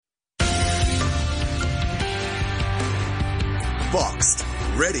boxed,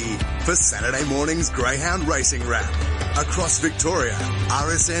 ready for Saturday morning's Greyhound Racing Wrap. Across Victoria,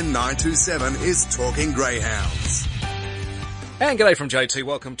 RSN 927 is Talking Greyhounds. And g'day from JT.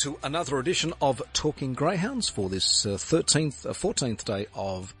 Welcome to another edition of Talking Greyhounds for this 14th day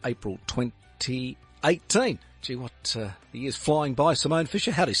of April 2018. Gee, what the year's flying by. Simone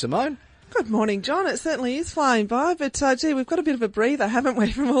Fisher. Howdy, Simone. Good morning, John. It certainly is flying by, but we've got a bit of a breather, haven't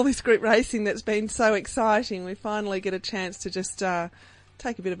we, from all this group racing that's been so exciting. We finally get a chance to just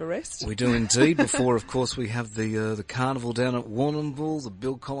take a bit of a rest. We do indeed. Before, of course, we have the carnival down at Warrnambool, the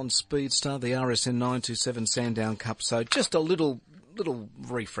Bill Collins Speed Star, the RSN 927 Sandown Cup. So just a little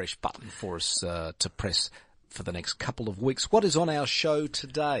refresh button for us to press for the next couple of weeks. What is on our show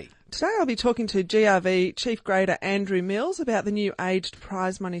today? Today I'll be talking to GRV Chief Grader Andrew Mills about the new aged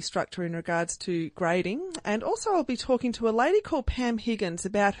prize money structure in regards to grading. And also I'll be talking to a lady called Pam Higgins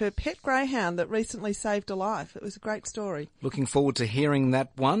about her pet greyhound that recently saved a life. It was a great story. Looking forward to hearing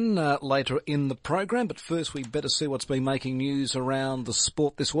that one later in the program. But first we better see what's been making news around the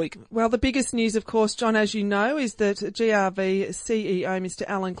sport this week. Well, the biggest news, of course, John, as you know, is that GRV CEO Mr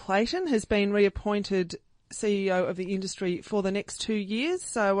Alan Clayton has been reappointed CEO of the industry for the next 2 years.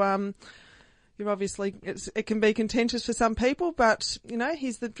 So you're obviously, it can be contentious for some people, but, you know,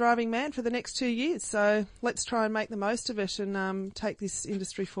 he's the driving man for the next 2 years. So let's try and make the most of it and take this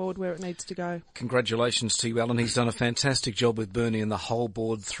industry forward where it needs to go. Congratulations to you, Alan. He's done a fantastic job with Bernie and the whole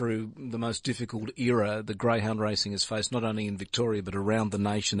board through the most difficult era the greyhound racing has faced, not only in Victoria but around the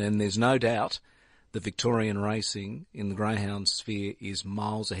nation. And there's no doubt the Victorian racing in the greyhound sphere is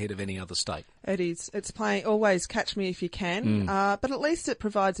miles ahead of any other state. It is. It's playing always catch me if you can. But at least it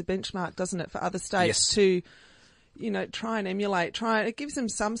provides a benchmark, doesn't it, for other states to, you know, try and emulate. It gives them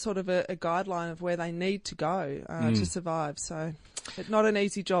some sort of a guideline of where they need to go to survive. So it's not an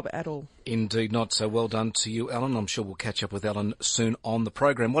easy job at all. Indeed not. So well done to you, Alan. I'm sure we'll catch up with Alan soon on the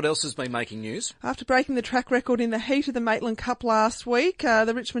program. What else has been making news? After breaking the track record in the heat of the Maitland Cup last week,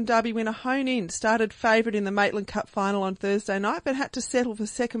 the Richmond Derby winner Hone In started favourite in the Maitland Cup final on Thursday night, but had to settle for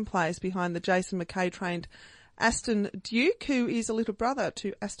second place behind the Jason McKay-trained Aston Duke, who is a little brother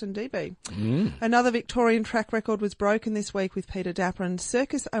to Aston DB. Another Victorian track record was broken this week with Peter Dapperan's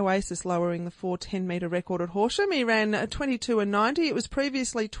Circus Oasis lowering the 410 metre record at Horsham. He ran 22.90. It was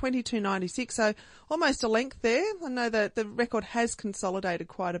previously 22.96, so almost a length there. I know that the record has consolidated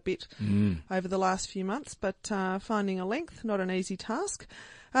quite a bit over the last few months, but finding a length, not an easy task.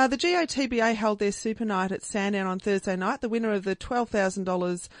 The GOTBA held their super night at Sandown on Thursday night. The winner of the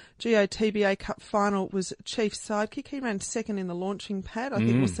 $12,000 GOTBA Cup final was Chief Sidekick. He ran second in the launching pad. I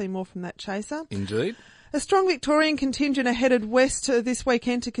think we'll see more from that chaser. Indeed. A strong Victorian contingent are headed west this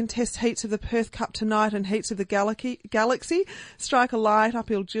weekend to contest heats of the Perth Cup tonight and heats of the Galaxy. Strike a light,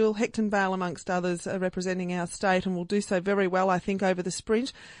 uphill duel, Hecton Vale amongst others are representing our state and will do so very well, I think, over the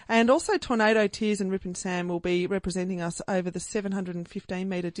sprint. And also Tornado Tears and Rip and Sam will be representing us over the 715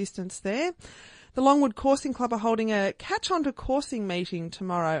 metre distance there. The Longwood Coursing Club are holding a Catch On to Coursing meeting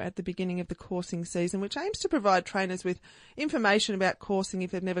tomorrow at the beginning of the coursing season, which aims to provide trainers with information about coursing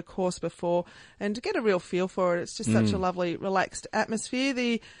if they've never coursed before and to get a real feel for it. It's just such a lovely, relaxed atmosphere.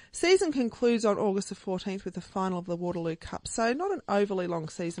 The season concludes on August the 14th with the final of the Waterloo Cup, so not an overly long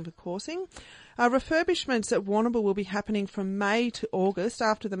season for coursing. Refurbishments at Warrnambool will be happening from May to August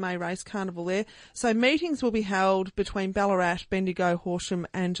after the May Race Carnival there. So meetings will be held between Ballarat, Bendigo, Horsham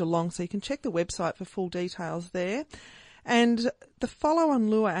and Geelong. So you can check the website for full details there. And the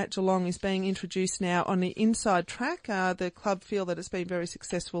follow-on lure at Geelong is being introduced now on the inside track. The club feel that it's been very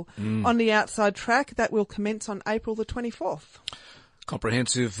successful on the outside track. That will commence on April the 24th.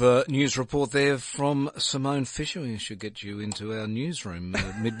 Comprehensive news report there from Simone Fisher. We should get you into our newsroom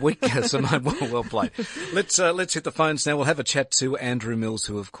midweek, Simone. Well played. Let's hit the phones now. We'll have a chat to Andrew Mills,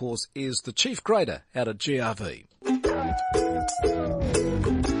 who, of course, is the Chief Grader out at GRV.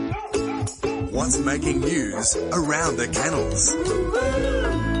 What's making news around the kennels?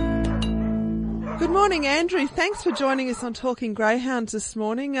 Good morning, Andrew. Thanks for joining us on Talking Greyhounds this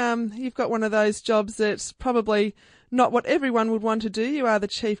morning. You've got one of those jobs that's probably not what everyone would want to do. You are the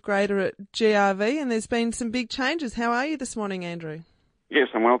Chief Grader at GRV, and there's been some big changes. How are you this morning, Andrew? Yes,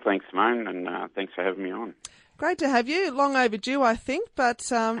 I'm well, thanks, Simone, and thanks for having me on. Great to have you. Long overdue, I think, but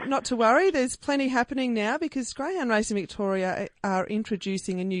not to worry. There's plenty happening now because Greyhound Racing Victoria are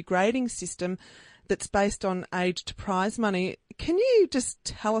introducing a new grading system that's based on aged prize money. Can you just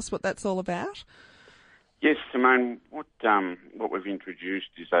tell us what that's all about? Yes, Simone, what we've introduced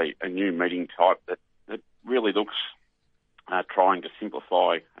is a new meeting type that really looks trying to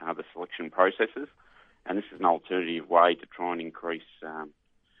simplify the selection processes, and this is an alternative way to try and increase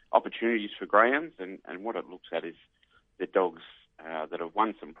opportunities for greyhounds, and what it looks at is the dogs that have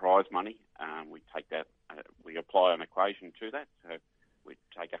won some prize money. We take that, we apply an equation to that. So we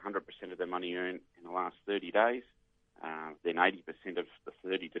take 100% of the money earned in the last 30 days, then 80% of the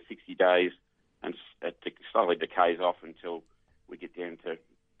 30 to 60 days, and it slowly decays off until we get down to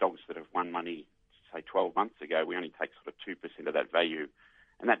dogs that have won money, say 12 months ago. We only take sort of 2% of that value,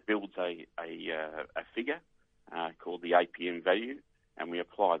 and that builds a figure called the APM value, and we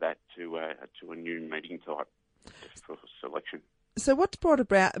apply that to a new meeting type for selection. So what's brought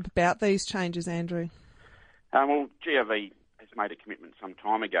about these changes, Andrew? Well, GRV has made a commitment some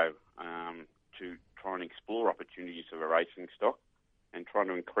time ago to try and explore opportunities of a racing stock and trying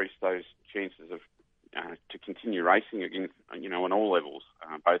to increase those chances of to continue racing against, on all levels,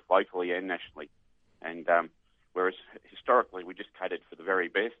 both locally and nationally. And whereas historically we just catered for the very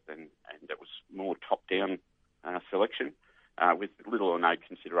best, and it was more top-down selection with little or no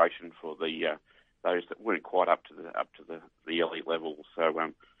consideration for those that weren't quite up to the elite level. So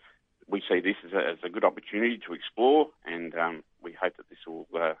we see this as a good opportunity to explore, and we hope that this will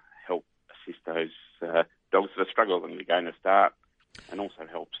help assist those dogs that are struggling to gain a start, and also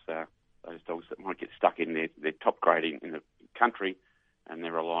helps those dogs that might get stuck in their top grade in the country, and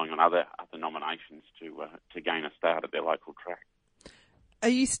they're relying on other nominations to gain a start at their local track. Are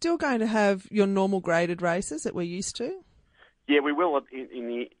you still going to have your normal graded races that we're used to? Yeah, we will in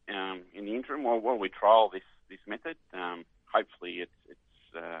the interim while we trial this method. Hopefully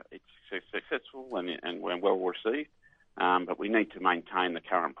it's successful and well received. But we need to maintain the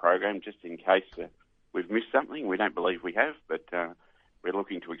current program just in case we've missed something. We don't believe we have, but we're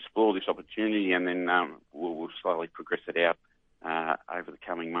looking to explore this opportunity, and then we'll slowly progress it out over the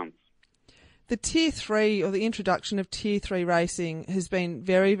coming months. The Tier 3, or the introduction of Tier 3 racing, has been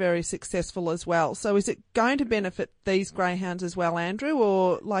very, very successful as well. So is it going to benefit these greyhounds as well, Andrew?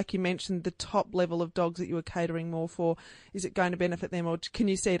 Or, like you mentioned, the top level of dogs that you were catering more for, is it going to benefit them, or can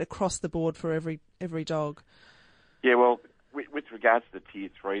you see it across the board for every dog? Yeah, well, with regards to the Tier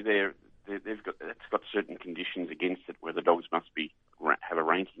 3, it's got certain conditions against it, where the dogs must have a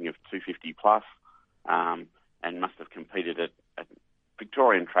ranking of 250 plus, and must have competed at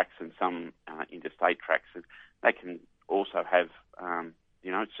Victorian tracks and some interstate tracks. They can also have,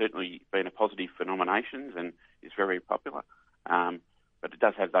 it's certainly been a positive for nominations and is very popular. But it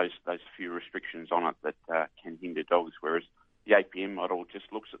does have those few restrictions on it that can hinder dogs, whereas the APM model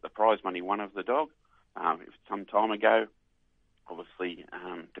just looks at the prize money won of the dog. Some time ago, obviously,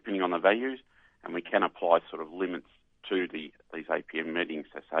 depending on the values, and we can apply sort of limits to these APM meetings.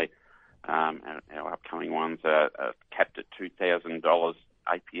 So say our upcoming ones are capped at $2,000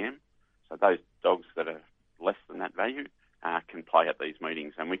 APM. So those dogs that are less than that value can play at these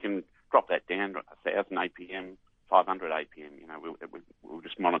meetings, and we can drop that down 1,000 APM, 500 APM. We'll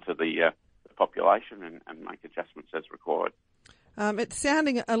just monitor the population and make adjustments as required. It's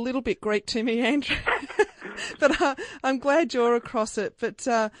sounding a little bit Greek to me, Andrew, but I'm glad you're across it. But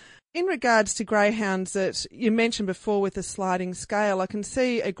in regards to greyhounds that you mentioned before with the sliding scale, I can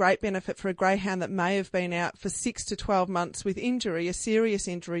see a great benefit for a greyhound that may have been out for 6 to 12 months with injury, a serious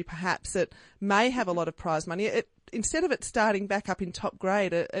injury perhaps, that may have a lot of prize money. Instead of it starting back up in top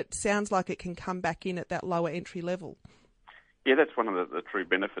grade, it sounds like it can come back in at that lower entry level. Yeah, that's one of the true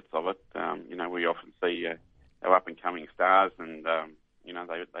benefits of it. We often see our up-and-coming stars, and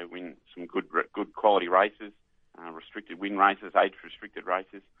they win some good quality races, restricted win races, age-restricted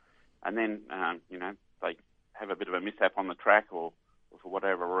races, and then they have a bit of a mishap on the track, or for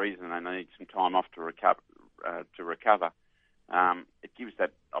whatever reason they need some time off to recover. It gives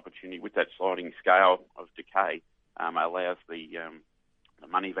that opportunity with that sliding scale of decay, allows the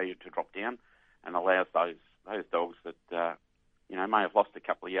money value to drop down, and allows those dogs that may have lost a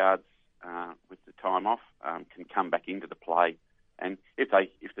couple of yards with the time off can come back into the play. And if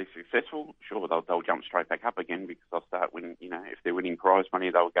they're successful, sure, they'll jump straight back up again, because they'll start winning. If they're winning prize money,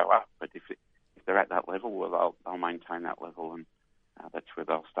 they'll go up. But if they're at that level, well, they'll maintain that level, and that's where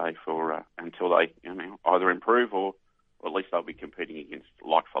they'll stay for until they either improve or at least they'll be competing against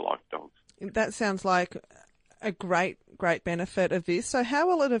like-for-like dogs. That sounds like a great benefit of this. So how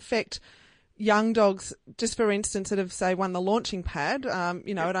will it affect young dogs, just for instance, that have, say, won the launching pad,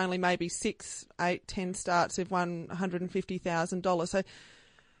 at only maybe 6, 8, 10 starts, have won $150,000. So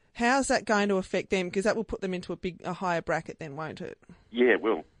how's that going to affect them? Because that will put them into a higher bracket then, won't it? Yeah, it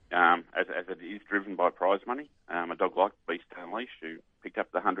will. As it is driven by prize money. A dog like Beast Unleashed, who picked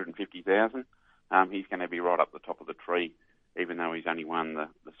up the $150,000, he's going to be right up the top of the tree, even though he's only won the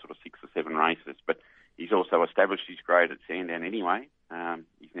sort of 6 or 7 races. But he's also established his grade at Sandown anyway.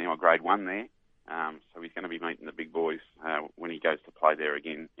 He's now a grade 1 there, so he's going to be meeting the big boys when he goes to play there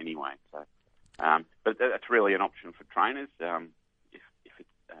again anyway. So, but that's really an option for trainers.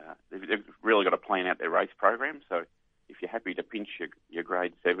 they've really got to plan out their race program. So if you're happy to pinch your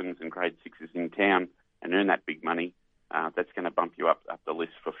grade 7s and grade 6s in town and earn that big money, that's going to bump you up the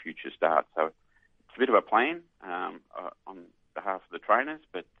list for future starts. So it's a bit of a plan on behalf of the trainers,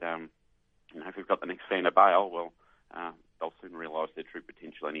 but if we've got the next fan to bail, well, they'll soon realise their true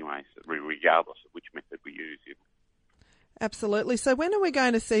potential anyway, so regardless of which method we use. Absolutely. So when are we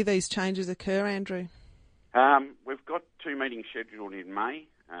going to see these changes occur, Andrew? We've got 2 meetings scheduled in May.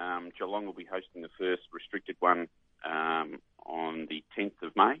 Geelong will be hosting the first restricted one on the 10th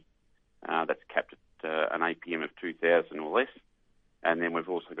of May. That's capped at an APM of 2,000 or less. And then we've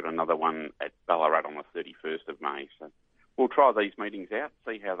also got another one at Ballarat on the 31st of May. So we'll try these meetings out,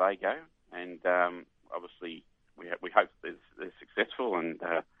 see how they go. And obviously we hope they're successful and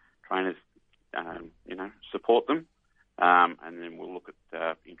trainers, support them. And then we'll look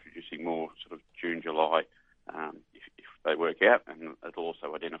at introducing more sort of June, July, if they work out, and it'll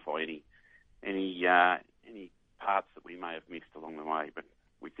also identify any parts that we may have missed along the way, but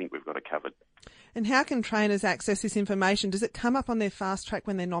we think we've got it covered. And how can trainers access this information? Does it come up on their fast track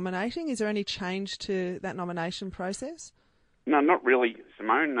when they're nominating? Is there any change to that nomination process? No, not really,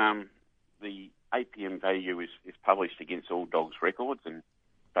 Simone. The APM value is published against all dogs' records, and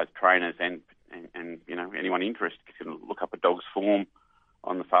both trainers and anyone interested can look up a dog's form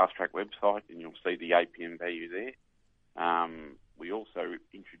on the Fast Track website, and you'll see the APM value there. We also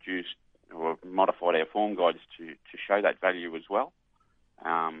introduced or modified our form guides to show that value as well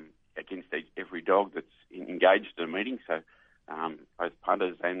against every dog that's engaged in a meeting. So both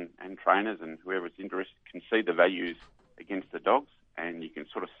punters and trainers and whoever's interested can see the values against the dogs, and you can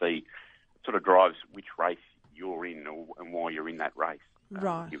sort of drives which race you're in and why you're in that race,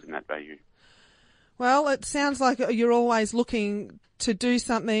 right, given that value. Well, it sounds like you're always looking to do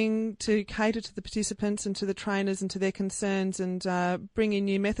something to cater to the participants and to the trainers and to their concerns and bring in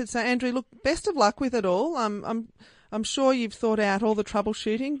new methods. So, Andrew, look, best of luck with it all. I'm sure you've thought out all the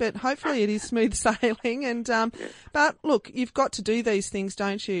troubleshooting, but hopefully it is smooth sailing. And but look, you've got to do these things,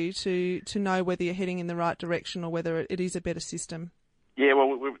 don't you, to know whether you're heading in the right direction or whether it is a better system. Yeah,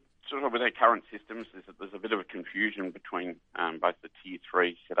 well, we're sort of with our current systems, there's a bit of a confusion between both the Tier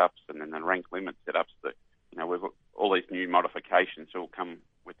 3 setups and then the rank limit setups. That we've got all these new modifications all come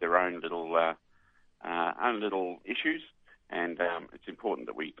with their own little issues, and it's important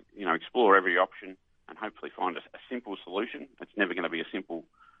that we explore every option and hopefully find a simple solution. It's never going to be a simple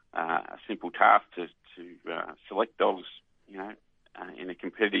task to select dogs, in a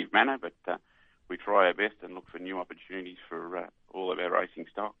competitive manner, but we try our best and look for new opportunities for all of our racing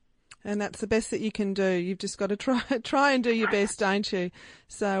stock. And that's the best that you can do. You've just got to try and do your best, don't you?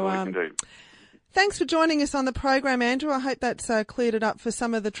 So, we can do. Thanks for joining us on the program, Andrew. I hope that's cleared it up for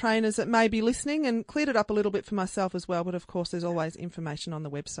some of the trainers that may be listening and cleared it up a little bit for myself as well. But of course, there's always information on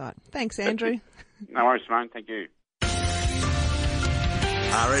the website. Thanks, Andrew. No worries, Simone. Thank you.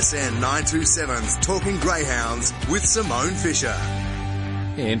 RSN 927's Talking Greyhounds with Simone Fisher.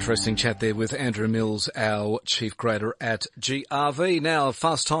 Yeah, interesting chat there with Andrew Mills, our chief grader at GRV. Now,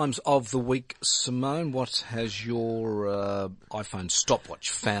 fast times of the week, Simone. What has your iPhone stopwatch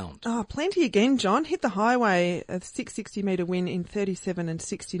found? Oh, plenty again, John. Hit the highway, a 660-metre win in 37 and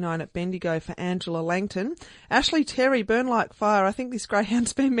 69 at Bendigo for Angela Langton. Ashley Terry, Burn Like Fire. I think this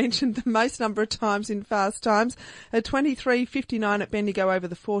greyhound's been mentioned the most number of times in fast times. A 23.59 at Bendigo over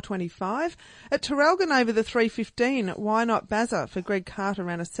the 4.25. At Terrelgan over the 3.15, Why Not Bazza for Greg Carter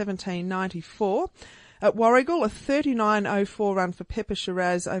around a 17.94. At Warrigal, a 39.04 run for Pepper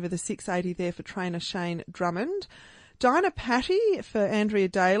Shiraz over the 6.80 there for trainer Shane Drummond. Dinah Patty for Andrea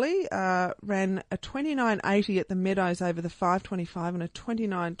Daly ran a 29.80 at the Meadows over the 5.25 and a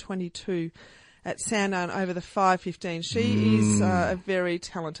 29.22 at Sandown over the 5.15. She is a very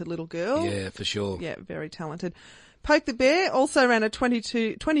talented little girl. Yeah, for sure. Yeah, very talented. Poke the Bear also ran a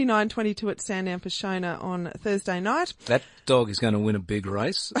 29.22 at Sandown for Shona on Thursday night. That dog is going to win a big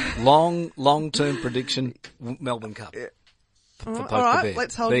race. Long-term prediction, Melbourne Cup. Yeah. All right,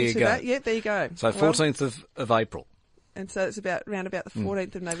 let's hold you to that. Yeah, there you go. So 14th of April. And so it's around about the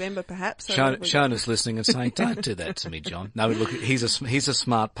 14th of November, perhaps. So Shona's listening and saying, "Don't do that to me, John." No, look, he's a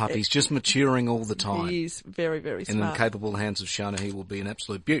smart pup. He's just maturing all the time. He is very, very smart. In the capable hands of Shona, he will be an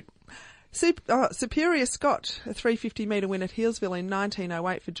absolute beaut. Superior Scott, a 350-metre win at Healesville in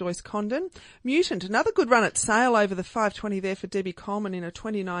 1908 for Joyce Condon. Mutant, another good run at Sale over the 5.20 there for Debbie Coleman in a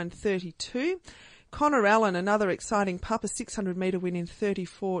 29.32. Connor Allen, another exciting pup, a 600-metre win in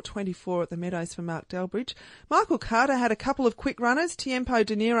 34.24 at the Meadows for Mark Delbridge. Michael Carter had a couple of quick runners. Tiempo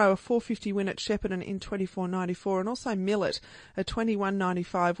De Niro, a 450 win at Shepparton in 24.94, and also Millet, a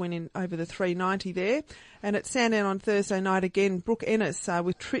 21.95 win in over the 390 there. And at Sandown on Thursday night again, Brooke Ennis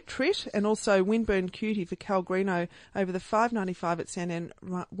with Trit, and also Winburn Cutie for Cal Greeno over the 5.95 at Sandown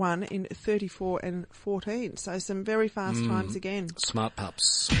 1 in 34.14. So some very fast times again. Smart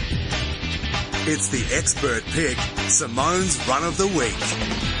pups. It's the expert pick, Simone's Run of the Week.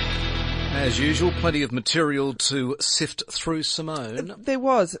 As usual, plenty of material to sift through, Simone. There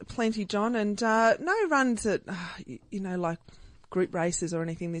was plenty, John, and no runs at, like group races or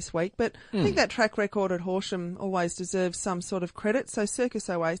anything this week, but I think that track record at Horsham always deserves some sort of credit. So Circus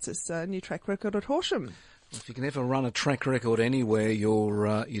Oasis, new track record at Horsham. If you can ever run a track record anywhere,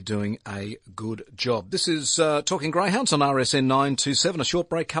 you're doing a good job. This is Talking Greyhounds on RSN 927. A short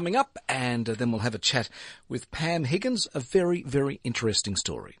break coming up, and then we'll have a chat with Pam Higgins. A very, very interesting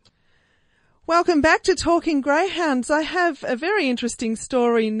story. Welcome back to Talking Greyhounds. I have a very interesting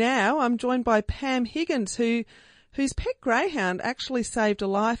story now. I'm joined by Pam Higgins, whose pet greyhound actually saved a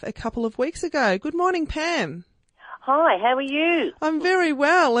life a couple of weeks ago. Good morning, Pam. Hi, how are you? I'm very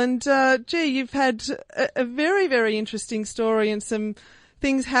well, and you've had a very, very interesting story and some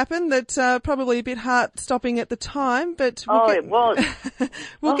things happen that probably a bit heart-stopping at the time, but it was.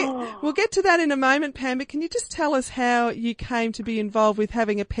 we'll get to that in a moment, Pam, but can you just tell us how you came to be involved with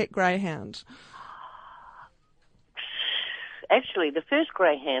having a pet greyhound? Actually, the first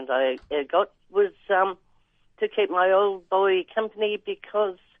greyhound I got was to keep my old boy company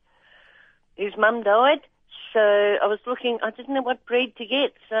because his mum died. So I was looking, I didn't know what breed to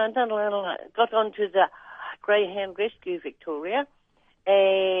get, so I got onto the Greyhound Rescue Victoria,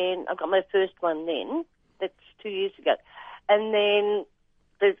 and I got my first one then. That's 2 years ago. And then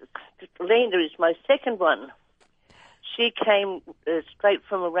Linda is my second one. She came straight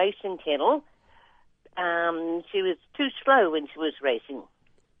from a racing kennel. She was too slow when she was racing.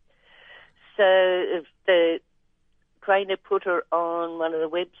 So the trainer put her on one of the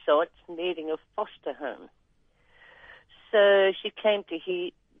websites needing a foster home. So she came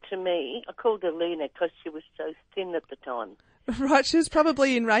to me. I called her Lena because she was so thin at the time. Right, she was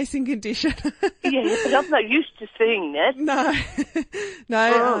probably in racing condition. Yeah, but I'm not used to seeing that.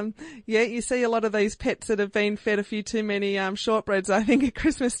 No. You see a lot of these pets that have been fed a few too many shortbreads, I think, at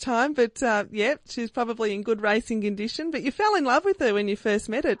Christmas time. But, she's probably in good racing condition. But you fell in love with her when you first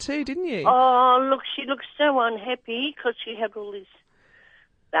met her too, didn't you? Oh, look, she looked so unhappy because she had all this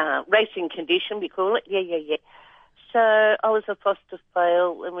racing condition, we call it. Yeah. So I was a foster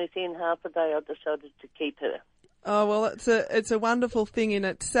fail, and within half a day I decided to keep her. Oh, well, it's a wonderful thing in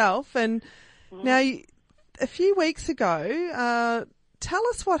itself. And now, a few weeks ago, tell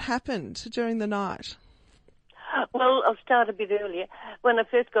us what happened during the night. Well, I'll start a bit earlier. When I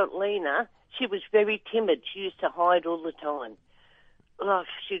first got Lena, she was very timid. She used to hide all the time. Oh,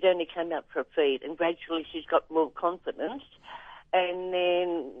 she'd only come out for a feed, and gradually she's got more confidence. And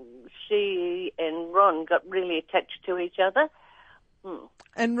then she and Ron got really attached to each other.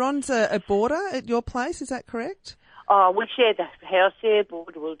 And Ron's a boarder at your place, is that correct? Oh, we share the house, yeah,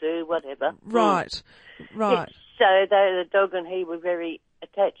 boarder will do, whatever. Right. Yes, so the dog and he were very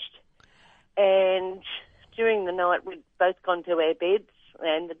attached. And during the night, we'd both gone to our beds,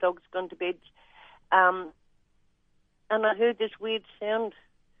 and the dog's gone to bed. And I heard this weird sound,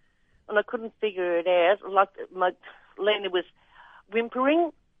 and I couldn't figure it out. Like Lena was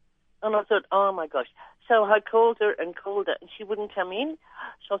whimpering, and I thought, oh my gosh. So I called her, and she wouldn't come in.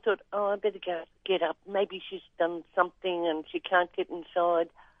 So I thought, I better get up. Maybe she's done something and she can't get inside.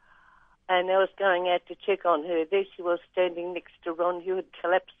 And I was going out to check on her. There she was standing next to Ron, who had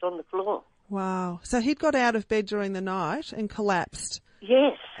collapsed on the floor. Wow. So he'd got out of bed during the night and collapsed.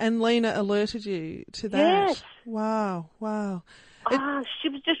 Yes. And Lena alerted you to that. Yes. Wow. She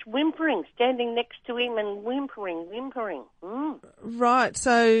was just whimpering, standing next to him and whimpering. Right,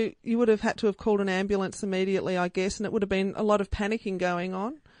 so you would have had to have called an ambulance immediately, I guess, and it would have been a lot of panicking going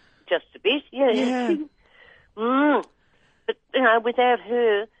on. Just a bit, yeah. But, without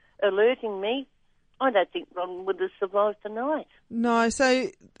her alerting me, I don't think Ron would have survived the night. No, so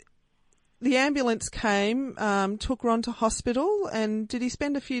the ambulance came, took Ron to hospital, and did he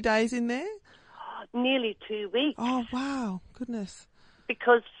spend a few days in there? Nearly 2 weeks. Oh, wow. Goodness.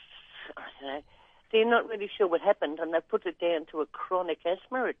 Because, I don't know, they're not really sure what happened, and they put it down to a chronic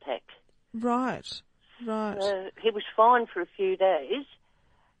asthma attack. Right. He was fine for a few days,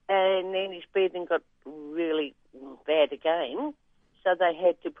 and then his breathing got really bad again, so they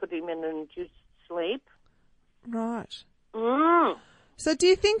had to put him in an induced sleep. Right. So do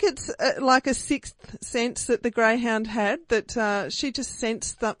you think it's like a sixth sense that the greyhound had, that she just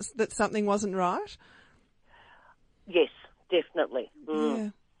sensed that something wasn't right? Yes, definitely.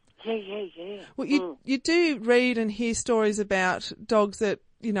 Mm. Yeah. Well, you do read and hear stories about dogs that,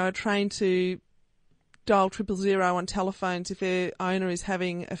 are trained to dial 000 on telephones if their owner is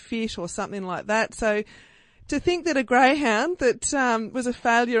having a fit or something like that. So to think that a greyhound that was a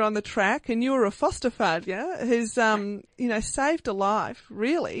failure on the track and you were a foster failure has, saved a life,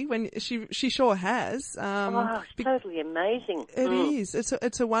 really, when she sure has. It's totally amazing. It is.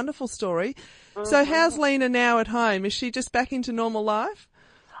 It's a wonderful story. Mm-hmm. So how's Lena now at home? Is she just back into normal life?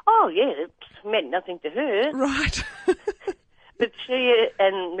 Oh, yeah, it meant nothing to her. Right. But she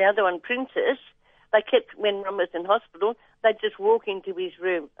and the other one, Princess, they kept, when Ron was in hospital, they'd just walk into his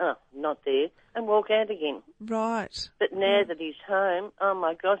room, not there, and walk out again. Right. But now that he's home, oh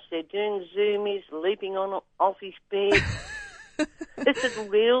my gosh, they're doing zoomies, leaping off his bed. It's a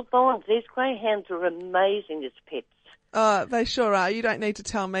real bond. These greyhounds are amazing as pets. Oh, they sure are. You don't need to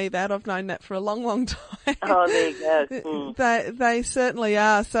tell me that. I've known that for a long, long time. Oh, there you go. They certainly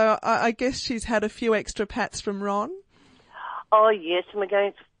are. So I guess she's had a few extra pats from Ron. Oh, yes, and we're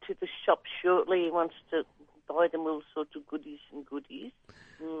going to the shop shortly. He wants to buy them all sorts of goodies.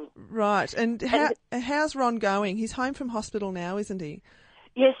 Mm. Right. And how's Ron going? He's home from hospital now, isn't he?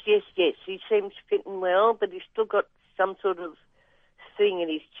 Yes. He seems fit and well, but he's still got some sort of thing in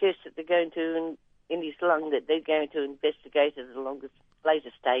his chest that they're going to, and in his lung that they're going to investigate at a later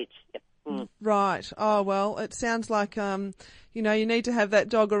stage. Yep. Mm. Right. Oh, well, it sounds like, you need to have that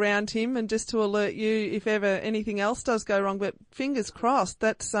dog around him and just to alert you if ever anything else does go wrong. But fingers crossed,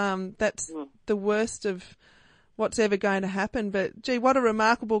 that's the worst of what's ever going to happen. But, gee, what a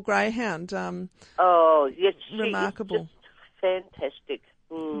remarkable greyhound. Yes, remarkable. Just fantastic.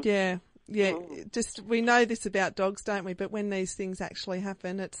 Mm. Yeah. Just we know this about dogs, don't we? But when these things actually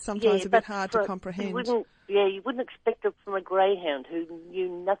happen, it's sometimes a bit hard to comprehend. You wouldn't expect it from a greyhound who knew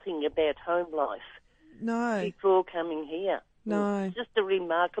nothing about home life. No. Before coming here. No. It's just a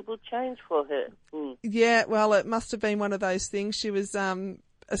remarkable change for her. Mm. Yeah, well, it must have been one of those things. She was a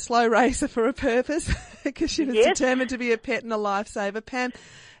slow racer for a purpose because she was determined to be a pet and a lifesaver. Pam,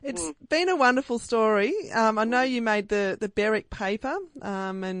 it's been a wonderful story. I know you made the Berwick paper,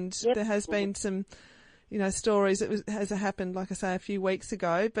 and there has been some, stories that has happened, like I say, a few weeks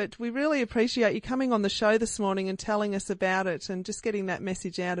ago. But we really appreciate you coming on the show this morning and telling us about it and just getting that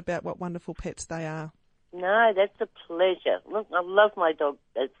message out about what wonderful pets they are. No, that's a pleasure. Look, I love my dog.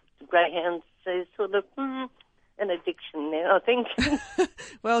 Greyhounds, they're sort of an addiction now, I think.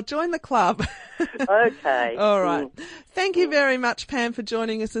 Well, join the club. Okay. All right. Thank you very much, Pam, for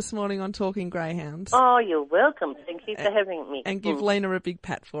joining us this morning on Talking Greyhounds. Oh, you're welcome. Thank you for having me. And give Lena a big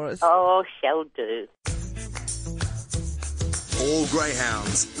pat for us. Oh, shall do. All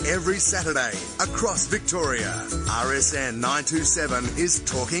greyhounds, every Saturday, across Victoria. RSN 927 is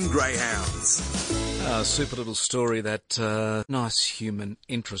Talking Greyhounds. Super little story, that nice human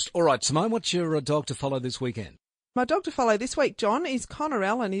interest. All right, Simone, what's your dog to follow this weekend? My dog to follow this week, John, is Connor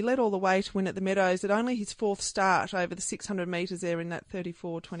Allen. He led all the way to win at the Meadows at only his fourth start over the 600 metres there in that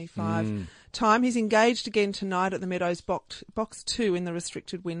 34.25 time. He's engaged again tonight at the Meadows box 2 in the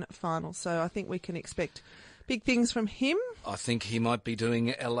restricted win final. So I think we can expect big things from him. I think he might be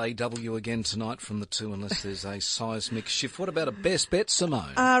doing LAW again tonight from the 2 unless there's a seismic shift. What about a best bet,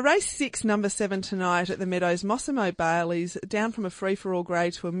 Simone? Race 6, number 7 tonight at the Meadows. Mossimo Bailey's down from a free-for-all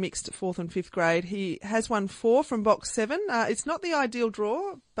grade to a mixed 4th and 5th grade. He has won 4 from box 7. It's not the ideal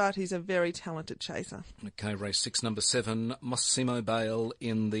draw, but he's a very talented chaser. Okay, race 6, number 7, Mossimo Bale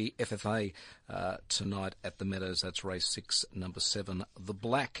in the FFA tonight at the Meadows. That's race 6, number 7, the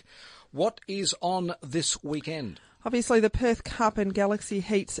Black. What is on this weekend? Obviously, the Perth Cup and Galaxy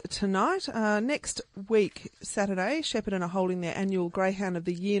heats tonight. Next week, Saturday, Shepparton are holding their annual Greyhound of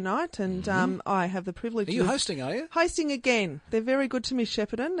the Year night, and I have the privilege of... Are you hosting, are you? Hosting again. They're very good to me,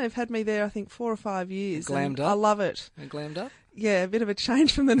 Shepparton. They've had me there, I think, 4 or 5 years. Glammed up? I love it. And glammed up? Yeah, a bit of a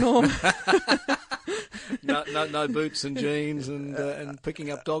change from the norm. No boots and jeans and picking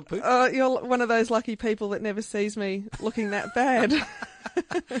up dog poop? You're one of those lucky people that never sees me looking that bad.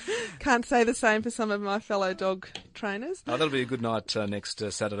 Can't say the same for some of my fellow dog trainers. Oh, that'll be a good night next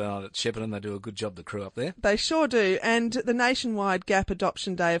Saturday night at Shepparton. They do a good job, the crew up there. They sure do. And the nationwide Gap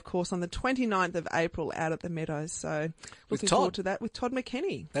Adoption Day, of course, on the 29th of April out at the Meadows. So looking forward to that with Todd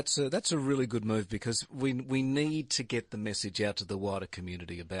McKenny. That's a really good move because we need to get the message out to the wider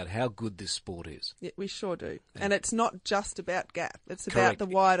community about how good this sport is. Yeah, we sure do. Yeah. And it's not just about Gap. It's about the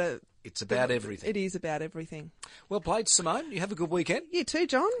wider... It's about everything. It is about everything. Well played, Simone. You have a good weekend. You too,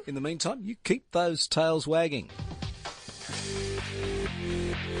 John. In the meantime, you keep those tails wagging.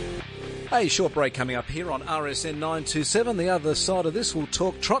 A short break coming up here on RSN 927. The other side of this, we'll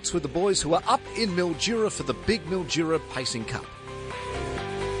talk trots with the boys who are up in Mildura for the big Mildura Pacing Cup.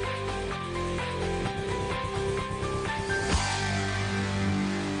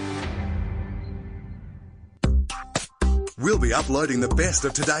 We'll be uploading the best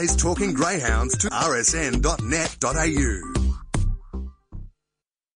of today's Talking Greyhounds to rsn.net.au.